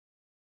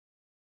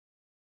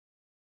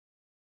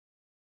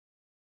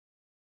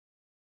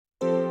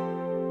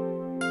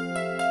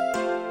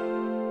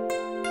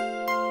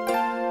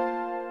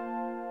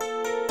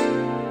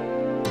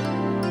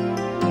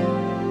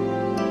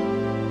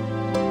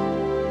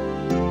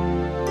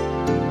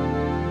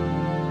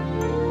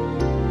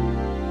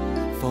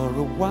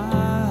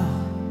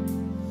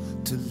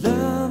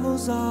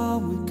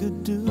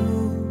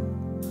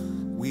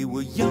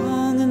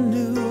young and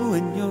new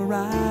and your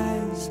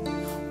eyes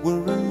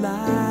were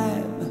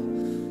alive.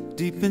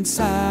 Deep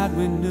inside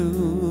we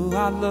knew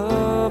our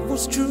love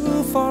was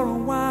true for a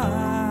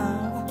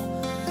while.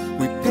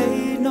 We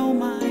paid no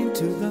mind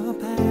to the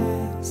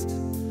past.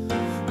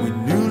 We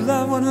knew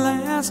love would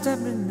last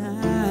every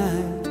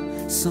night.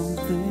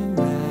 Something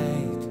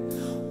right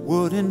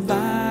would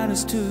invite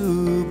us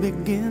to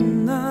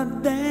begin the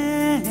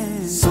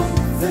dance.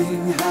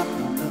 Something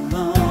happened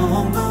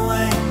along the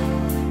way.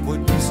 What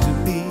used to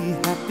be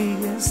happy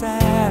is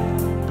sad.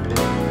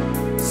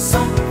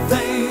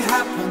 Something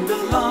happened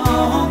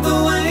along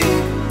the way,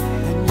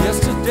 and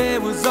yesterday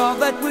was all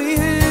that we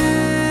had.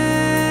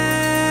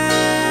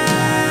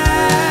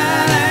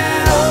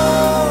 And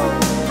oh,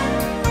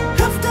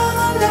 after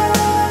the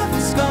love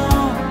is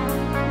gone,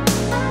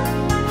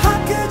 how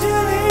could you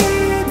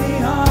leave me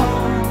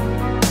on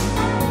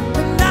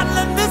and not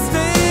let me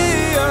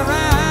stay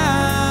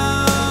around?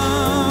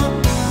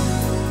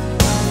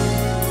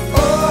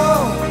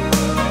 Oh,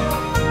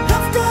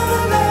 after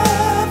the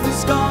love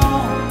is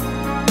gone,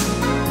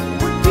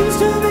 what used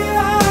to be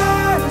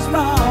right is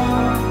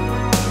wrong.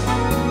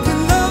 The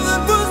love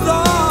that was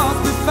lost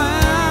we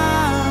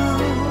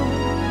found.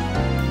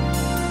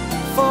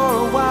 For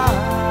a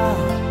while,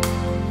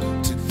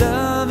 to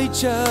love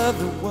each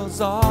other was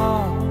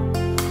all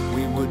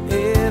we would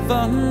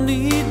ever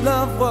need.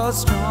 Love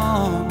was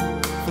strong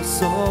for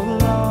so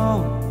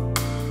long.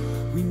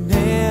 We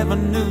never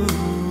knew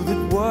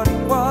that what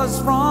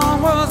was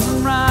wrong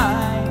wasn't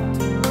right.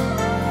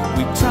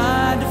 We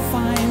tried to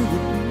find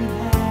what we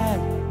had,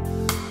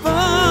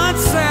 but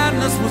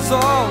sadness was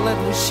all that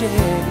we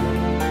shared.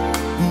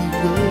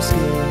 We were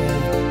scared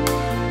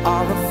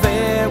our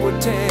affair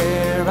would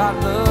tear our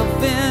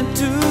love in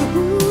two.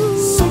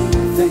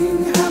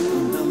 Something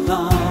happened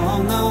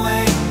along the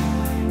way.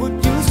 What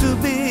used to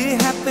be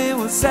happy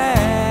was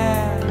sad.